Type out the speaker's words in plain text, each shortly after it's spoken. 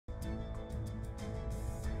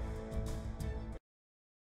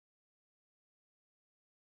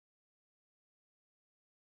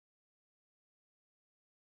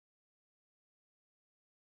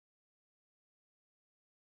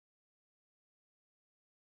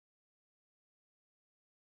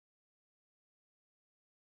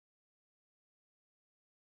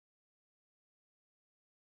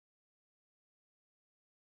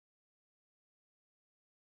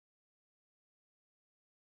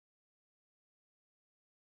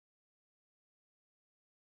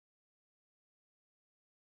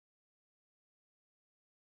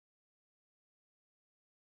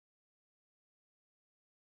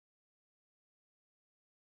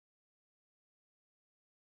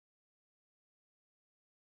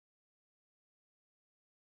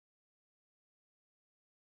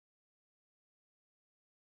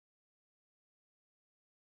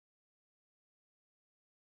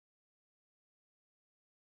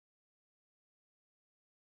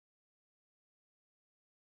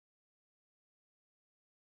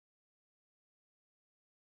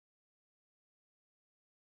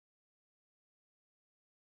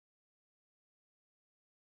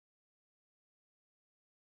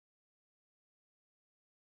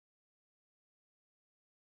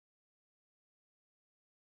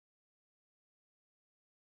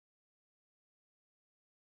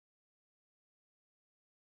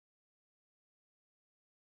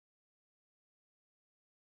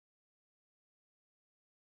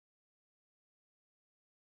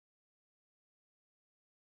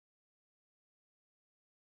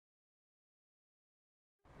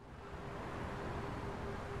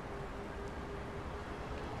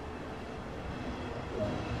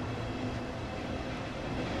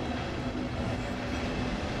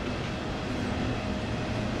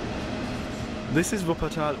This is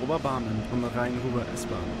Wuppertal Oberbarmen on the Rhein Ruhr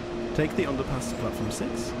S-Bahn. Take the underpass to platform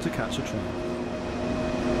 6 to catch a train.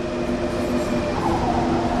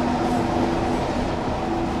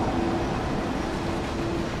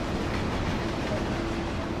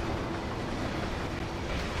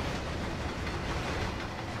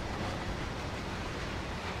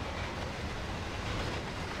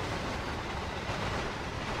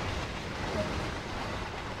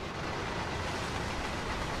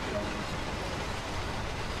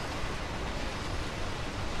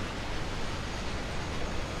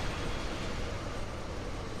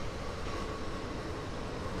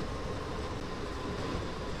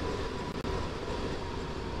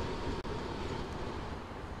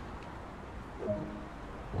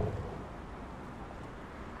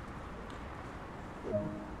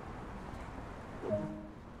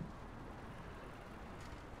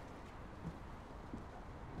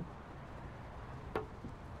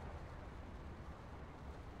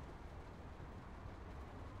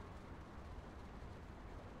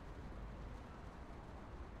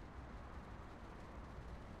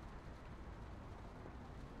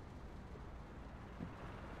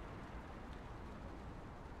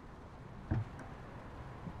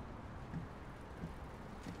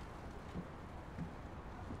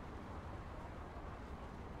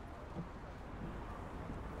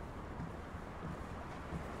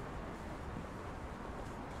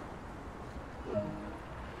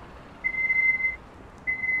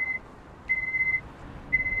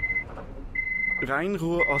 Rhein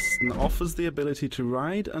Ruhr Osten offers the ability to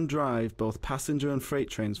ride and drive both passenger and freight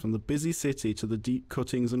trains from the busy city to the deep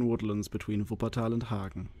cuttings and woodlands between Wuppertal and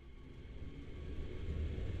Hagen.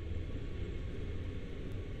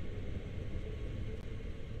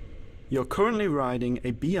 You're currently riding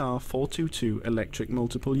a BR422 electric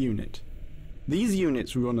multiple unit. These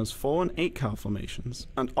units run as 4 and 8 car formations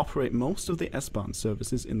and operate most of the S-Bahn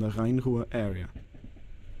services in the Rhein Ruhr area.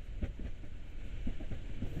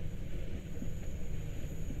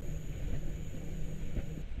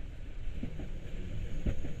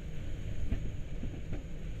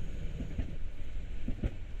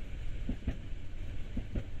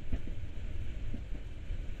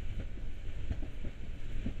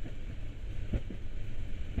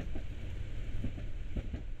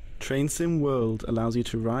 TrainSim World allows you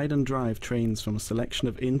to ride and drive trains from a selection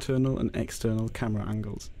of internal and external camera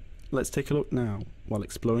angles. Let's take a look now, while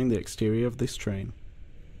exploring the exterior of this train.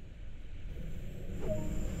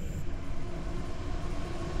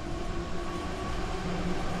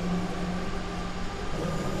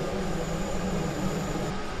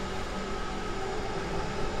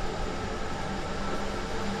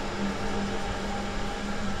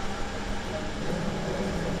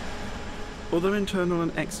 Other internal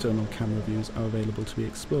and external camera views are available to be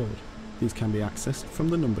explored. These can be accessed from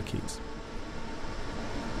the number keys.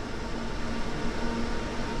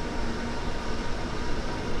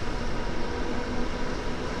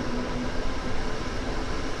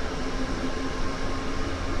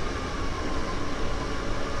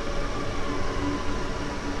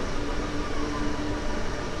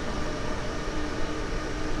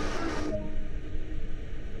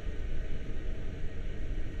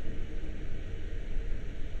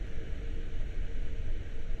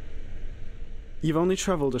 You've only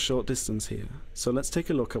travelled a short distance here, so let's take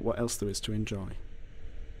a look at what else there is to enjoy.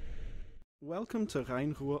 Welcome to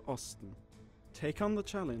Rhein Ruhr Osten. Take on the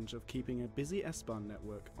challenge of keeping a busy S-Bahn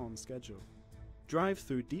network on schedule. Drive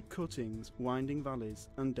through deep cuttings, winding valleys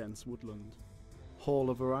and dense woodland. Haul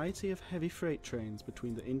a variety of heavy freight trains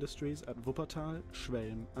between the industries at Wuppertal,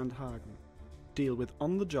 Schwelm and Hagen. Deal with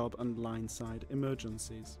on-the-job and line-side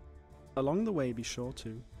emergencies. Along the way be sure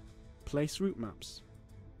to place route maps,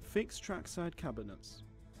 fix trackside cabinets,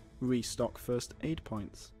 restock first aid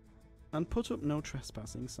points, and put up no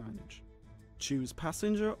trespassing signage. Choose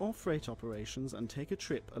passenger or freight operations and take a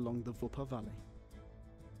trip along the Wupper Valley.